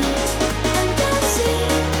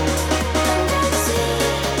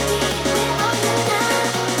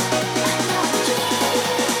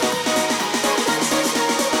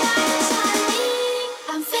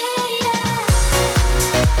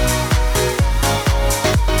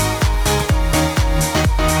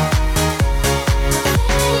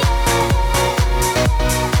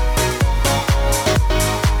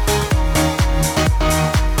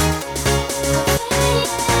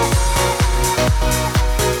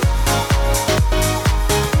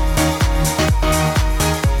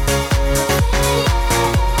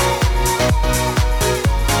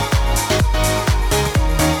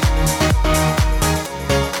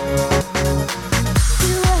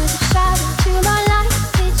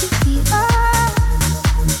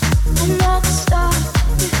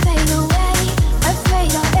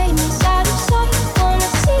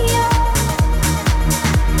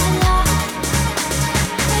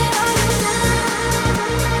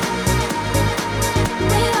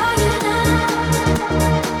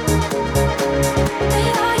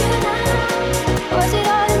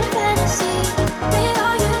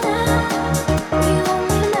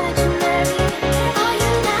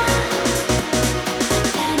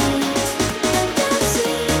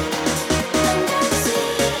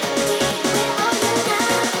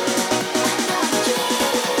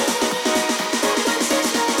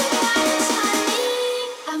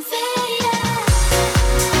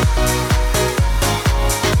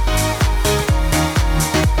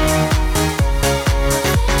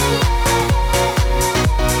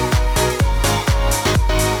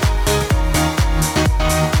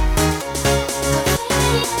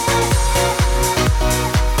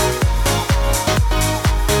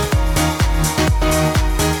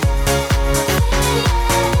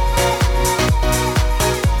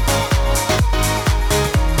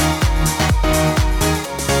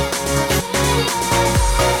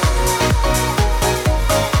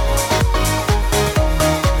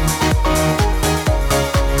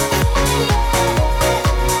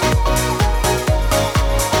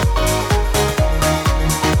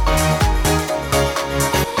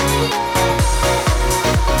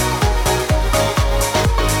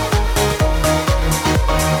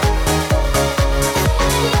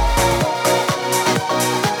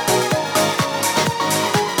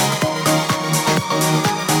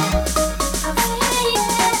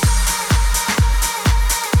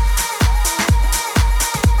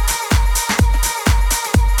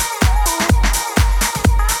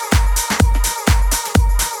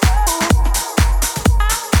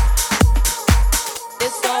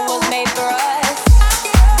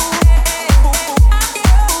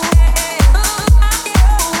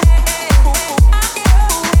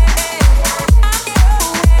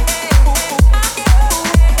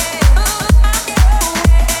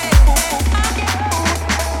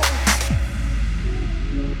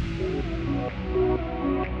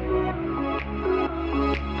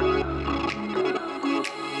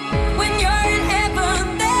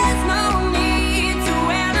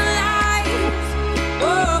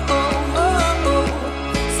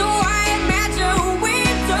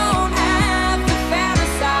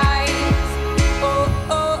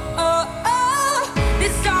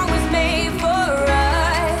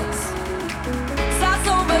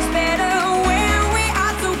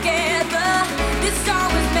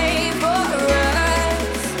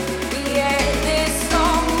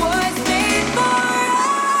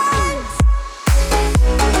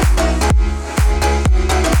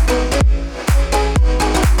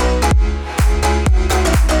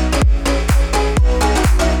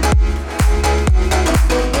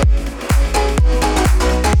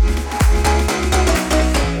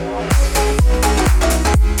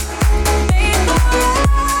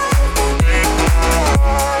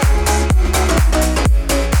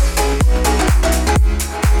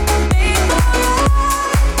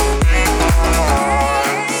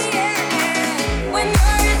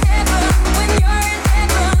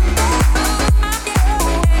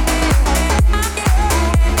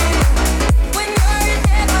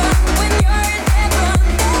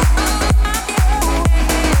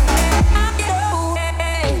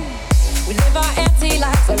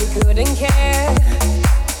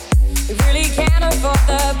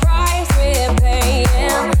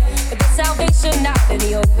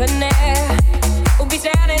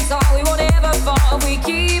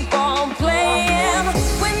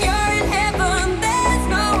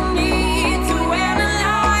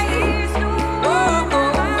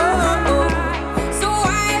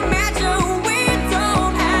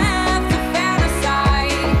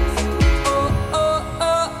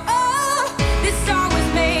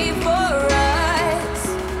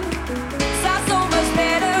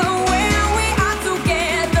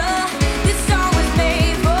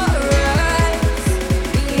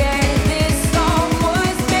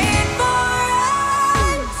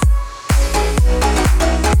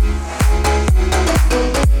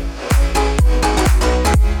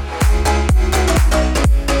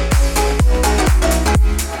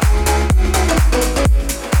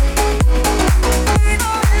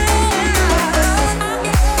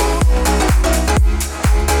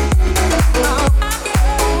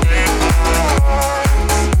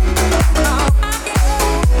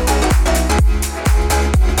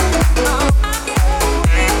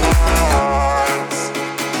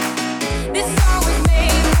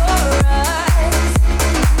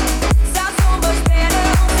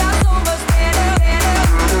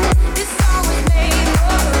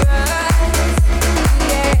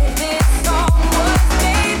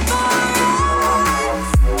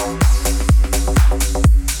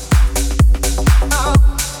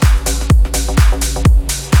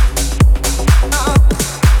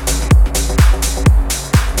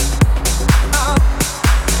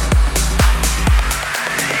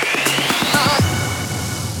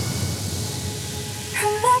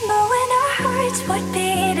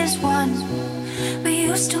 sun. We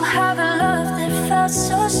used to have a love that felt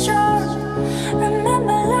so strong.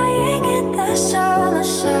 Remember lying in the summer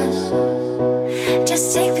sun.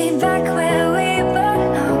 Just take me back where we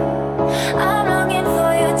belong. I'm longing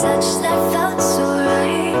for your touch that felt so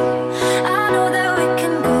right. I know that we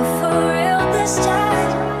can go for real this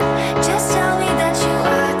time. Just tell me that you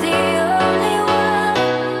are the only one,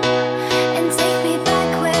 and take me back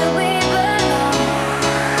where we belong.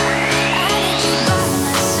 I need you by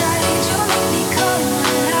my side. You make me come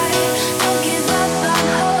alive. Don't give up, I'm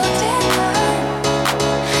holding on.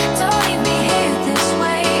 Don't leave me here this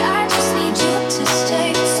way. I just need you to stay.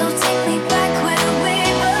 So take me back where we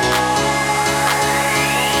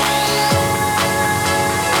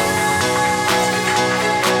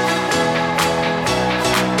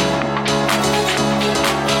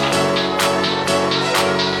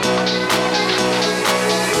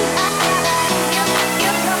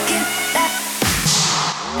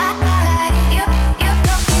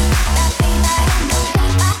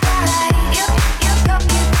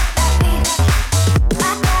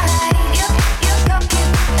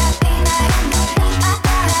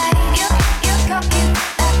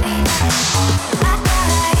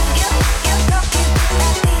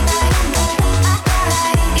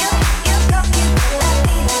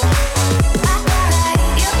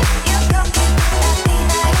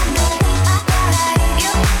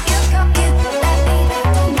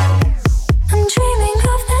I'm dreaming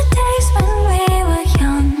of the days when we were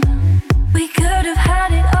young. We could have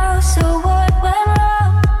had it all, so what went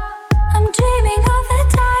wrong? I'm dreaming of the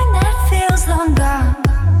time that feels long gone.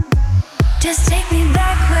 Just take me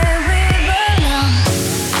back where we belong.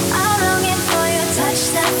 I'm longing for your touch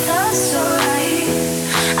that felt so right.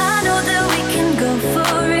 I know that we can go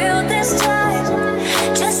for real this time.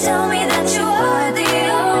 Just tell me that you are the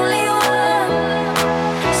only one.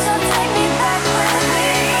 So take me back where we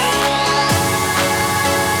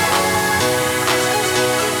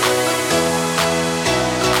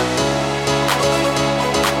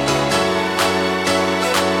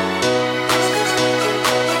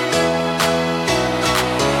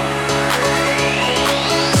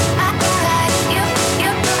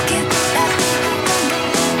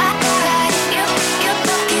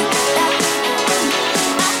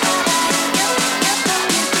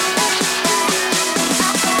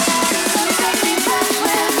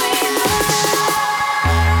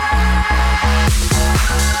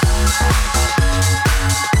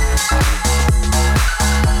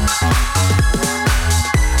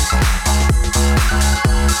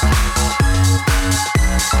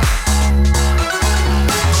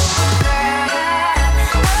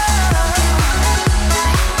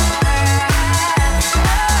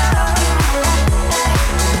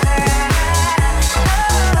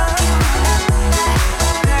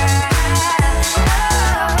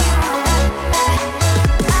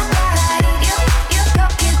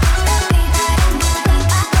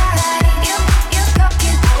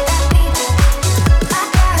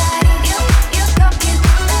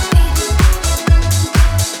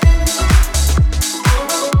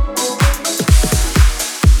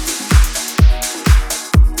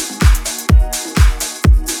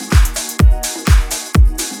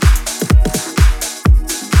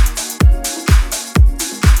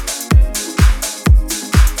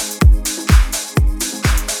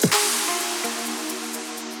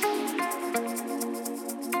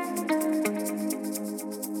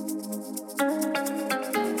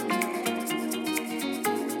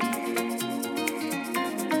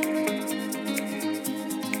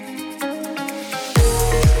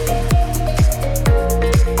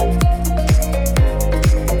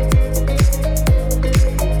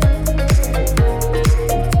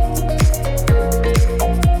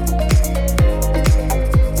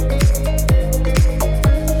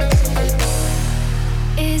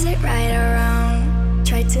Is it right or wrong?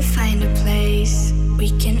 Try to find a place we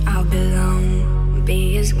can all belong.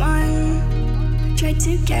 Be as one. Try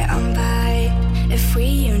to get on by. If we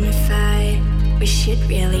unify, we should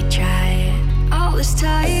really try. All this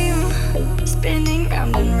time, spinning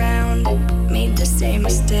round and round, made the same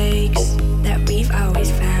mistakes that we've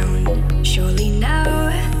always found. Surely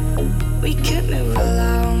now, we could move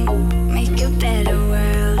along.